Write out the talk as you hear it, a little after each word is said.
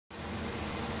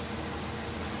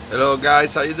Hello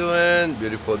guys, how you doing?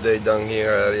 Beautiful day down here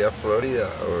area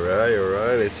Florida.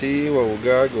 Alright, let's see what we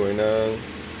got going on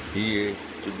here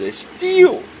to the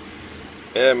stihl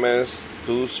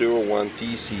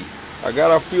MS201TC. I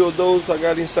got a few of those I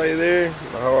got inside there.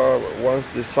 Once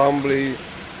the assembly,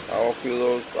 I have a few of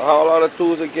those. I have a lot of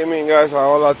tools that came in, guys. I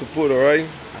have a lot to put, alright?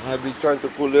 I've been trying to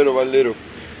put little by little.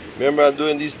 Remember, I'm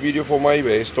doing this video for my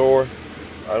eBay store.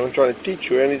 I don't try to teach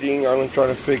you anything. I don't try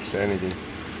to fix anything.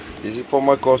 This is for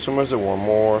my customers that want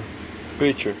more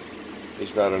picture.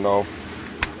 It's not enough.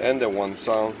 And the one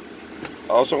sound.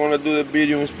 I also want to do the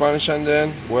video in Spanish and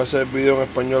then voy a hacer el video en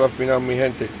español al final, mi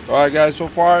gente. Alright guys, so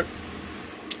far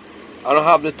I don't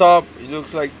have the top. It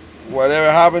looks like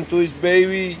whatever happened to this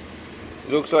baby,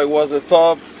 it looks like was the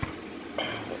top.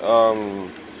 We're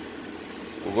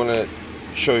gonna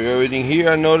show you everything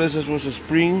here. I noticed this was a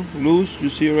spring loose.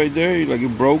 You see it right there, like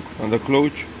it broke on the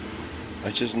clutch. I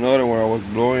just noticed when I was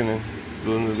blowing and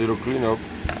doing a little cleanup.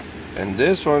 And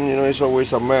this one, you know, it's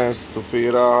always a mess to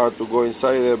figure out how to go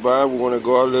inside there, but we're gonna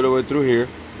go a little bit through here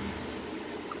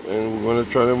and we're gonna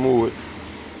try to move it.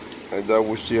 And that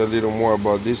we'll see a little more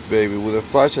about this baby. With a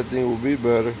flash, I think it will be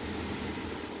better.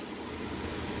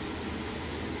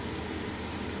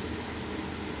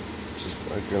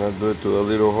 I cannot do it to a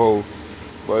little hole,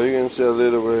 but you can see a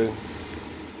little bit.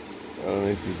 I don't know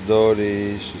if it's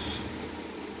dirty. It's just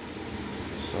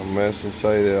some mess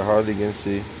inside there. I hardly can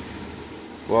see.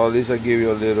 Well, at least I give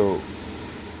you a little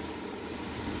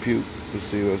puke to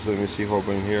see. So let me see,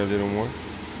 open here a little more.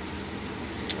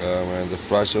 Man, the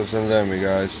flash doesn't let me,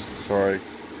 guys. Sorry.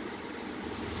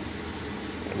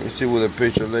 Let me see with the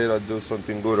picture later. I'll do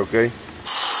something good, okay?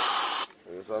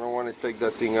 Because I don't want to take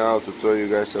that thing out to tell you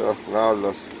guys. Now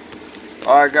lost.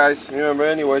 Alright, guys. Remember,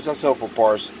 anyways, I sell for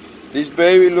parts. This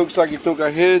baby looks like it took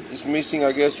a hit. It's missing,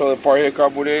 I guess, all the part here,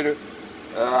 carburetor.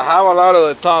 I have a lot of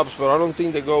the tops, but I don't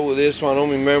think they go with this one. I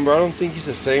don't remember. I don't think it's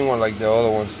the same one like the other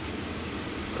ones.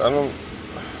 I don't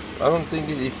think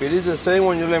it's, if it is the same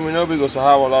one, you let me know, because I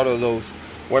have a lot of those.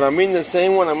 When I mean the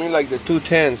same one, I mean like the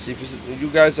 210s. If you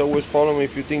guys always follow me,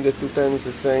 if you think the 210 is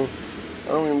the same,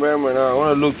 I don't remember now. I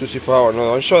want to look to see if I have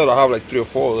another. I'm sure that I have like 3 or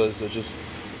 4 of those. So just,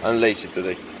 I'm lazy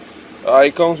today.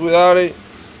 It comes without it,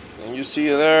 and you see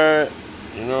it there.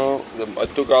 You know, I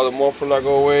took out the muffler like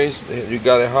always. You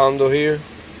got a handle here.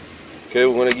 Okay,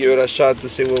 we're gonna give it a shot to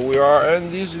see where we are.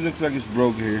 And this looks like it's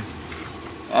broke here.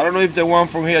 I don't know if the one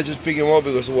from here, I just picked him up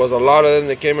because there was a lot of them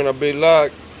that came in a big lot.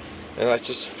 And I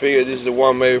just figured this is the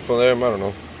one maybe from them, I don't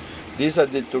know. This I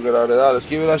did took it out of that. Let's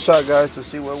give it a shot, guys, to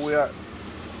see where we are.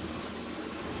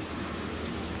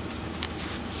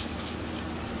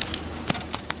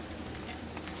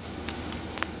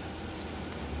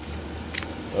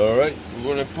 Alright,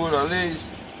 we're gonna put at least,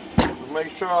 to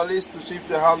make sure at least to see if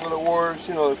the handle works,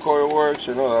 you know, the coil works,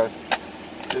 you know that.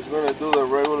 Just gonna do the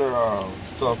regular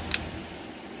stuff.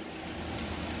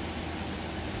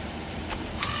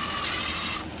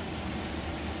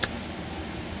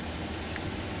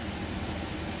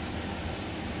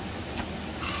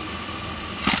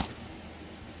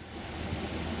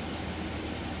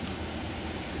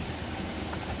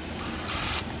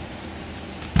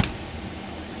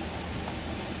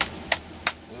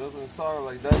 Doesn't sound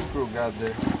like that screw got there.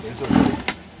 It's okay.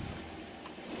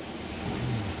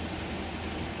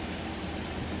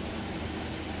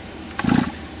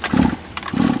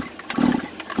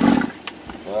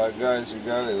 Alright guys, you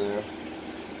got it there.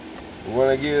 We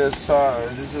want to give this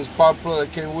this is spark plug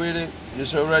that came with it. You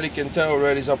already can tell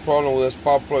already it's a problem with the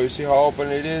spark plug. You see how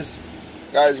open it is?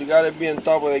 Guys, you got to be on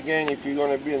top of the game if you're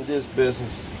going to be in this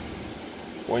business.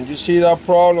 When you see that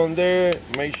problem there,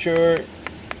 make sure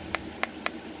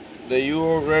that you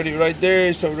already right there.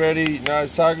 It's already not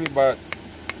exactly, but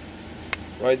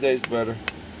right there is better.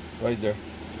 Right there.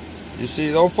 You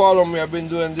see, don't follow me. I've been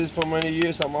doing this for many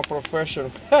years. I'm a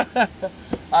professional.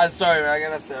 I'm sorry, man. I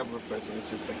gotta say I'm a professional. It's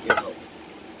just I can't help it.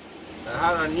 I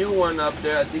had a new one up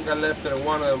there. I think I left it in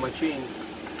one of the machines.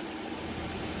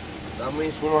 That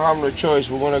means we don't have no choice.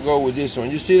 We're gonna go with this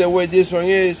one. You see the way this one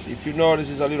is? If you notice,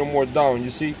 it's a little more down.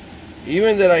 You see,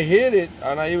 even that I hit it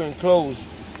and I even closed.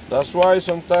 That's why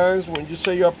sometimes when you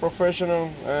say you're a professional,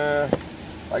 I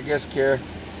get scared.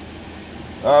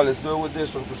 Let's do it with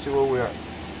this one to see where we are.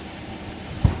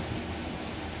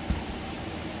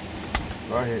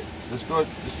 Right here. Let's go.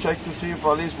 Let's check to see if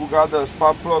at least we got the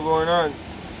spark plug going on.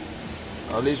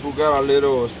 At least we got a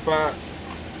little spot.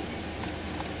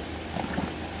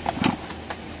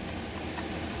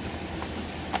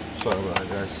 Sorry about that,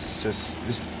 guys. It's just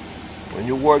this. When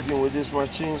you're working with these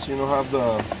machines, you don't have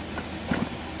the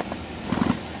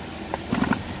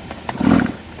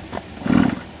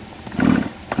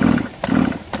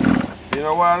You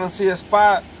know what? I don't see a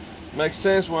spot. Makes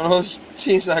sense when those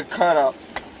things are cut out.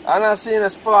 I'm not seeing a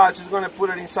splotch. It's gonna put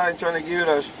it inside, trying to give it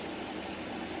a.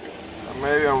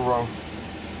 Maybe I'm wrong,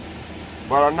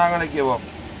 but I'm not gonna give up.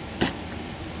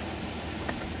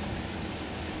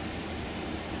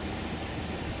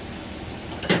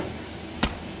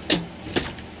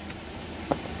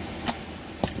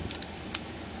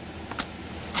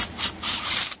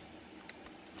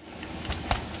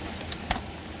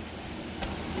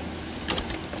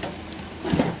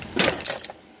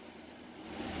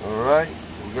 Alright,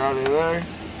 we got it there.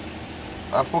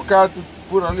 I forgot to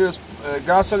put a little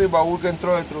gasoline, but we can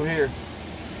throw it through here.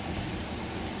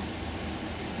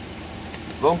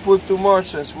 Don't put too much,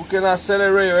 since we can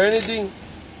accelerate or anything.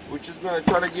 We're just gonna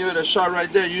try to give it a shot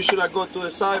right there. You should have go to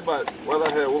the side, but what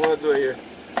the hell, we're gonna do it here.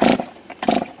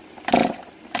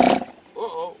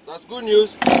 Uh-oh, that's good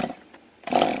news.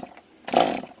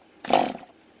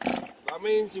 That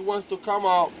means it wants to come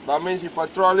out. That means if I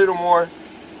throw a little more,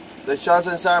 the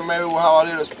chances are maybe we'll have a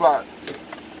little splat.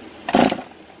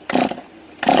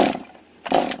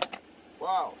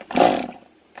 Wow.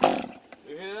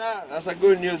 You hear that? That's a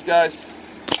good news, guys.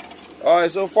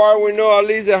 Alright, so far we know at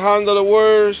least the handle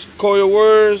works, coil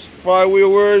works,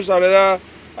 flywheel works, all of that.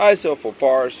 I sell for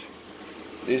parts.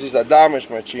 This is a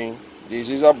damaged machine. This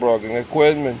is a broken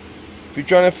equipment. If you're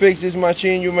trying to fix this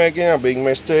machine, you're making a big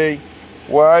mistake.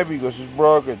 Why? Because it's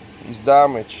broken. It's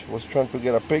damaged. I was trying to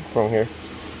get a pic from here.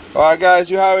 Alright guys,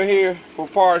 you have it here for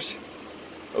parts.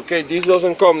 Okay, this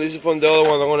doesn't come. This is from the other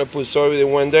one I'm going to put. Sorry they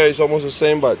went there. It's almost the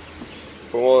same, but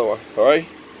from the other one. Alright?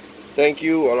 Thank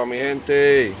you. Hola mi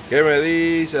gente. ¿Qué me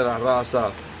dice la raza?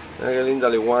 Mira qué linda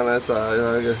la iguana esa.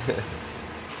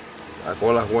 La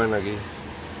cola es buena aquí.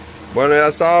 Bueno, ya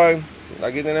saben.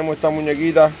 Aquí tenemos esta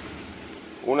muñequita.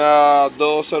 Una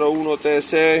 201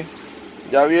 TC.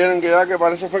 Ya vieron que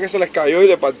parece fue que se les cayó y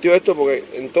le partió esto, porque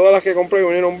en todas las que compré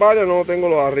vinieron varias, no tengo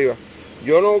los de arriba.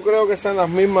 Yo no creo que sean las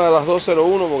mismas de las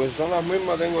 201, porque si son las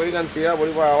mismas tengo ahí cantidad por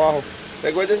ahí para abajo.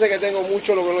 Recuérdense que tengo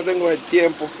mucho, lo que no tengo es el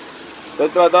tiempo. Estoy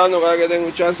tratando cada vez que tengo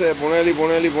un chance de poner y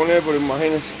poner y poner, pero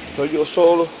imagínense, soy yo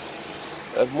solo,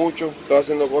 es mucho, estoy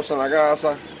haciendo cosas en la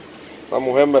casa, la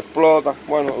mujer me explota.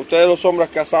 Bueno, ustedes los hombres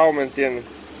casados me entienden.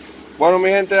 Bueno mi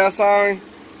gente, ya saben,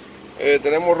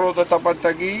 tenemos roto esta parte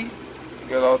aquí,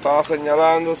 que lo estaba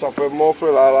señalando, se fue el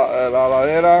mofle, la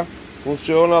ladera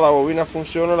funciona, la bobina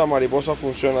funciona, la mariposa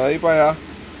funciona. De ahí para allá,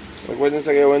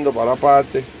 recuérdense que yo vendo para la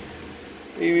parte.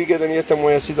 Y vi que tenía este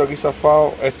muellecito aquí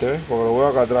zafado, porque lo voy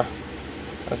acá atrás.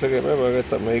 Hace que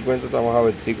me di cuenta, está más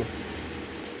abertico.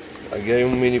 Aquí hay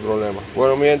un mini problema.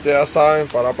 Bueno mi gente, ya saben,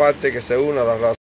 para la parte que se una la raza.